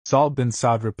Zal bin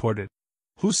Saad reported.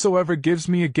 Whosoever gives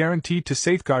me a guarantee to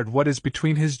safeguard what is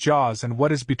between his jaws and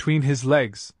what is between his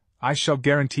legs, I shall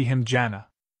guarantee him Jannah.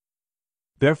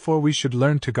 Therefore we should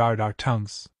learn to guard our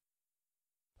tongues.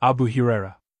 Abu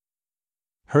Huraira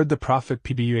heard the Prophet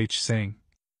saying,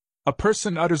 a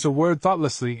person utters a word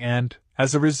thoughtlessly and,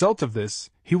 as a result of this,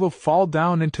 he will fall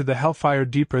down into the hellfire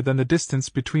deeper than the distance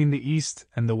between the east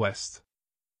and the west.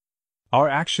 Our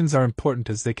actions are important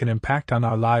as they can impact on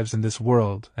our lives in this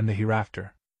world and the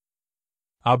hereafter.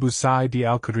 Abu Sa'id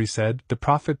al-Khudri said, the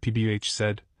Prophet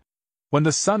said, when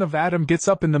the son of Adam gets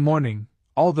up in the morning,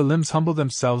 all the limbs humble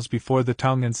themselves before the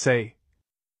tongue and say,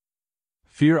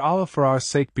 fear Allah for our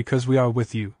sake because we are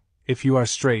with you. If you are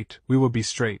straight, we will be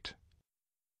straight.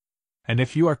 And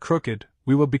if you are crooked,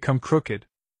 we will become crooked.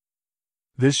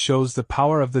 This shows the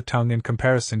power of the tongue in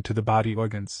comparison to the body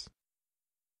organs.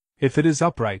 If it is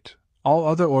upright, all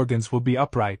other organs will be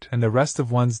upright and the rest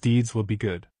of one's deeds will be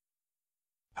good.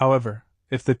 However,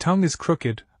 if the tongue is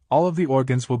crooked, all of the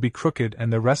organs will be crooked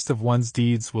and the rest of one's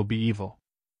deeds will be evil.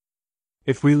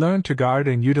 If we learn to guard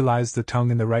and utilize the tongue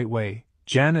in the right way,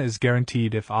 Jannah is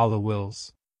guaranteed if Allah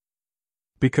wills.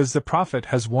 Because the Prophet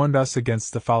has warned us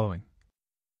against the following.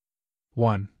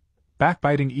 1.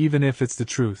 Backbiting even if it's the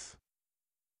truth.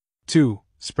 2.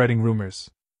 Spreading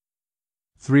rumors.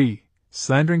 3.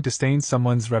 Slandering to stain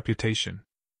someone's reputation.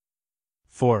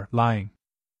 4. Lying.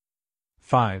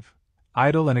 5.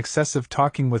 Idle and excessive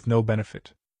talking with no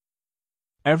benefit.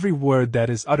 Every word that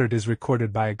is uttered is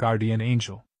recorded by a guardian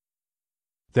angel.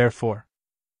 Therefore,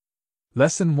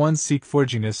 Lesson 1. Seek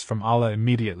forgiveness from Allah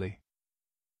immediately.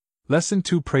 Lesson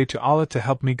 2. Pray to Allah to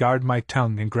help me guard my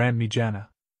tongue and grant me Jannah.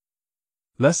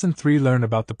 Lesson 3. Learn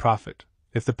about the Prophet.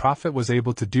 If the Prophet was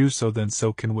able to do so, then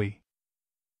so can we.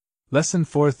 Lesson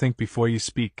 4. Think before you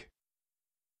speak.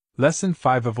 Lesson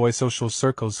 5. Avoid social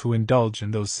circles who indulge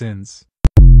in those sins.